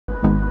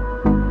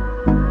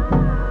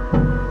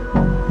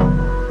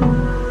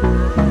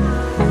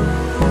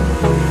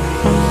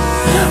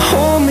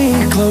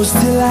close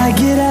till I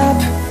get up.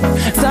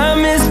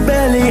 Time is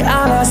barely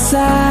on our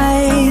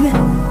side.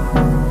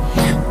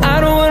 I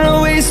don't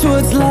wanna waste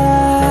what's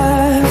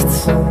left.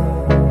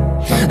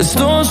 The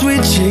storms we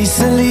chase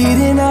are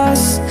leading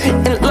us,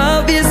 and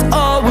love is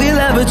all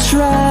we'll ever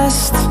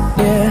trust.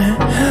 Yeah,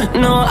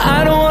 no,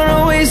 I don't wanna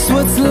waste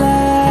what's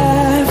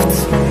left.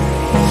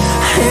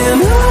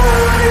 And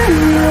on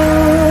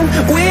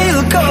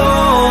we'll go,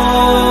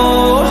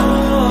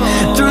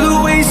 through the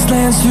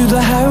wastelands, through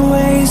the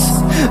highways,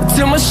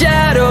 till my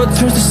shadow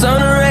turns to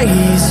sun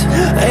rays.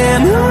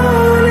 And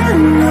on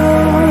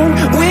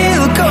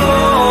we'll go,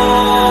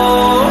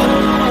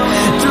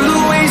 through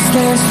the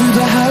wastelands, through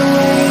the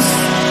highways,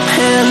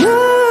 and on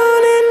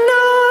we'll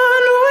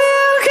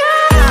go.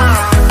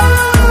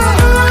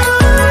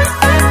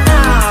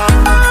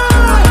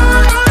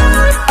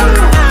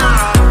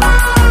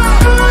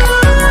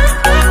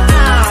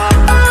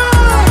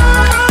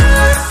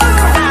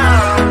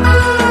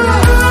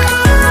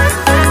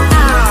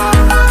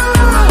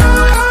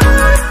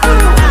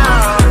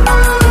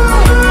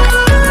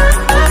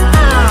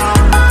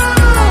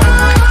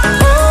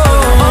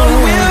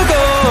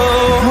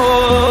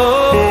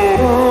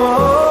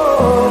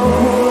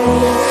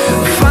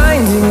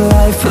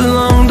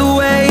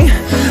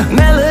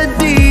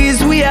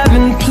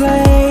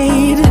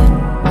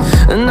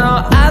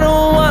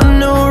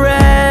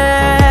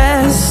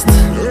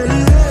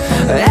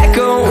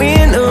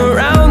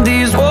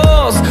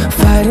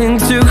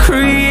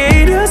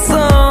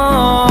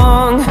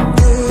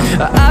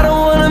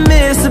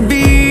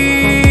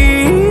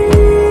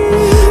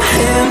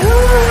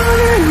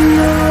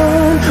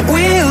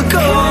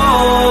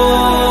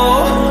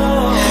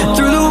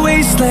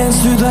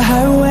 Through the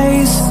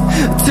highways,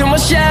 till my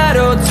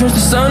shadow turns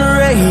to sun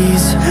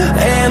rays.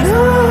 And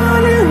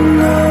on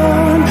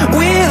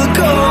we'll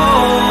go,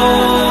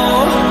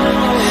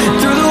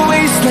 through the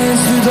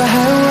wastelands, through the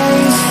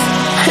highways,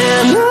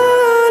 and on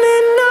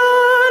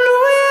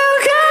we'll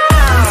go.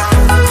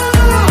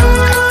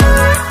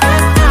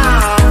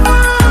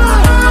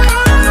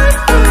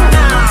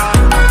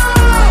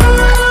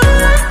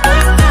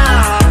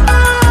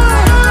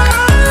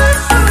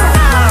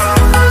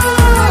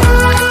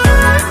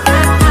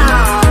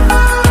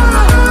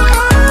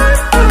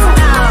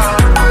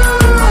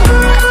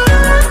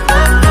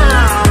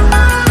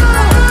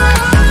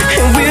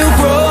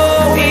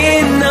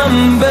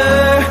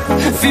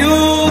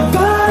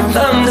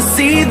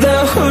 See the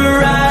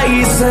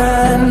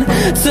horizon,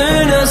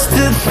 turn us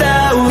to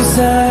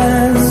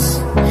thousands,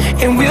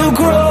 and we'll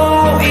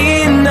grow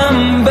in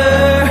number,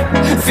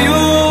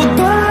 fueled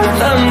by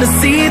them. To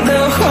see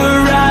the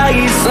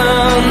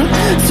horizon,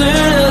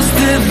 turn us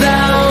to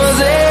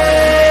thousands,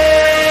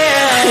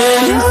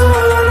 and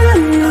on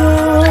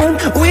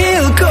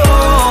we'll go,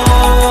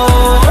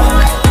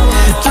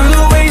 through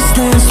the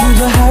wastelands, through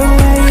the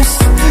highways,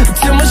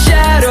 till my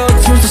shadow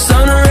turns to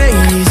sun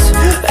rays.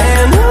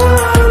 And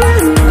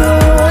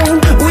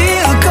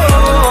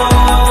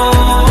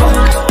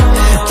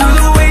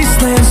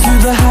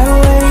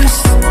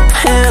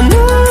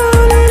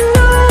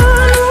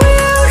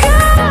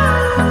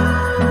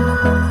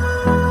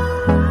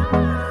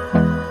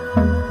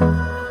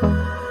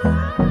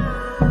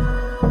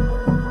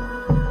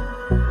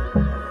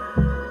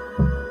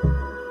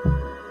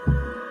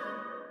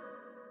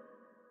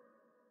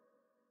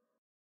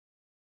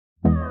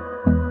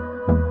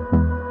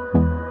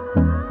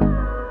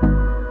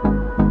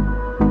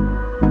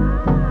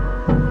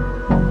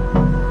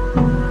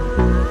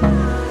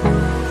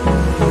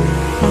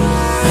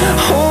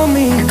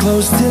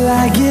close till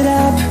I get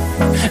up.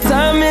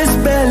 Time is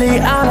barely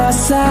on our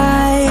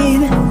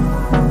side.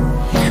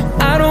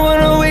 I don't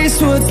wanna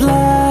waste what's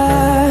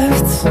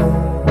left.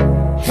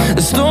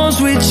 The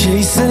storms we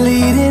chase are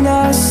leading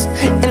us,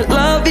 and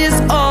love is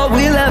all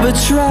we'll ever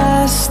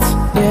trust.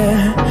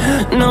 Yeah,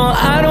 no,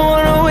 I don't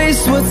wanna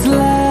waste what's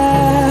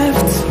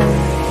left.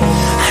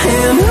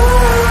 And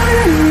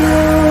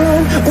on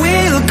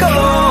we'll go,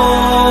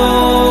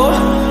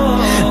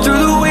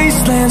 through the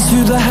wastelands,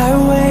 through the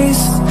highways,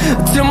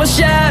 till my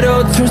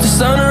shadow turns to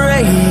sun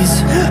rays.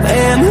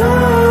 And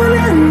on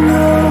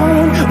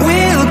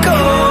we'll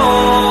go,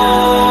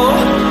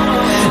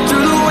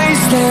 through the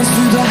wastelands,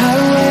 through the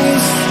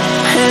highways,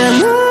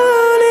 and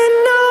on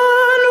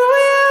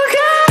we'll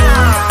go.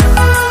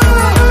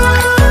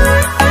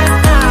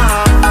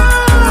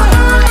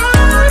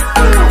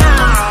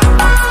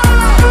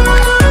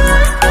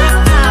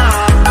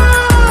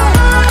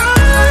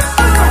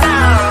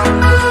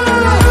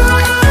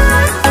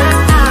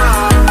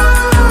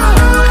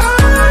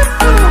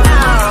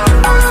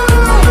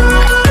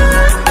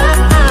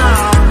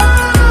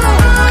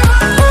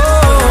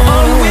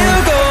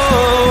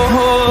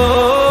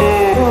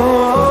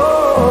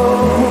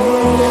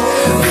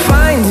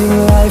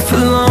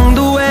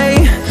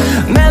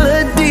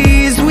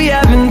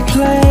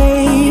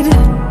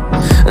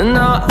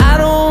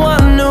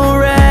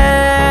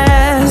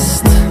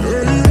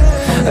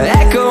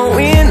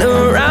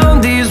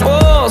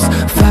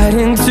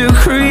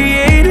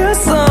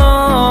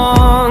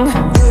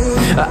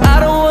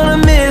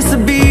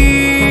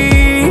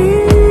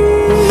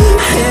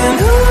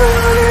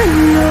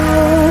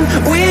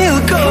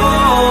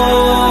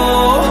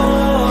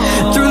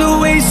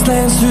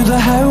 wastelands, through the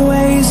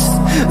highways,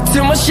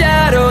 till my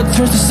shadow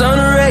turns to sun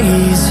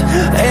rays.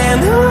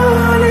 And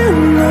on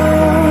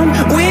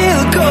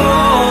we'll go,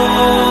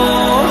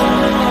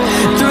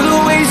 through the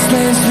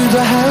wastelands, through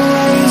the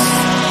highways,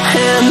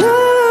 and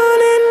on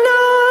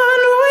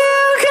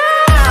we'll go.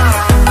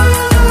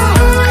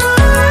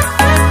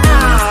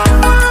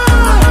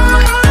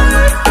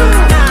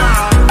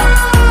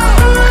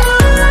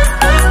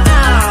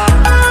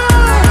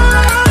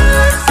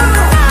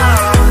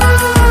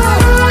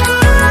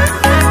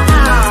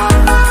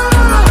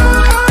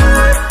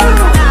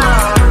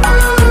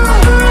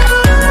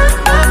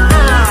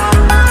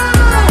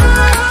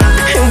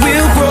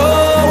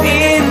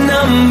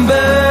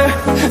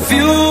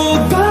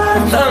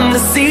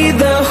 See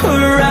the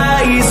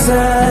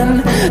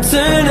horizon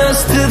turn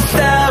us to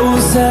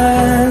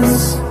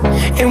thousands,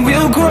 and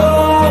we'll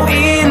grow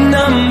in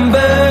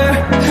number,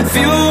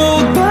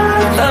 fueled by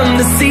them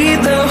to see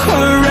the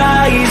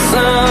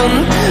horizon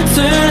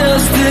turn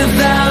us to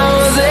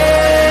thousands.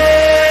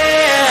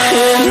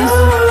 And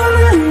on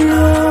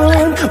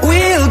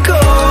we'll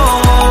go,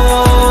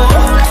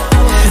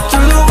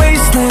 through the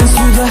wastelands,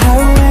 through the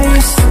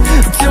highways,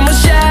 till my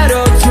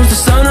shadow turns to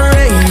sun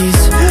rays.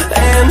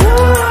 And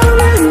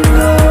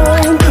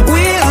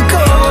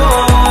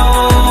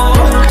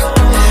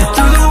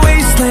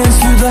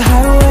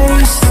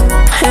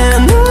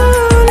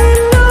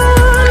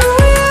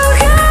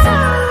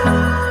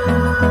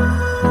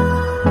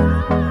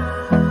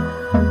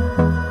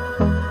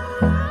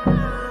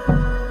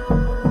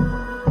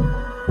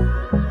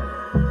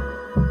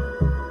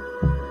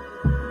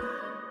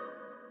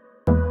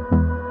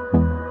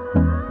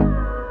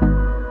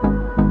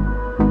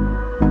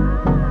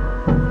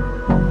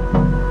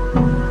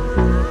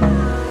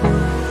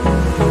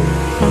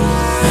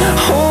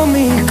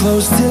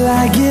close till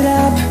I get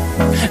up.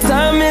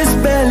 Time is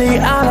barely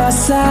on our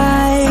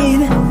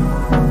side.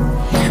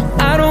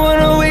 I don't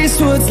wanna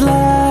waste what's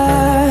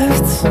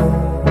left.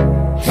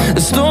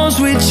 The storms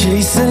we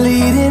chase are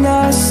leading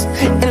us,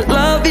 and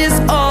love is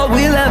all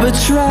we'll ever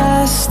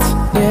trust.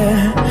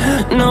 Yeah,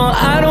 no,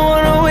 I don't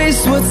wanna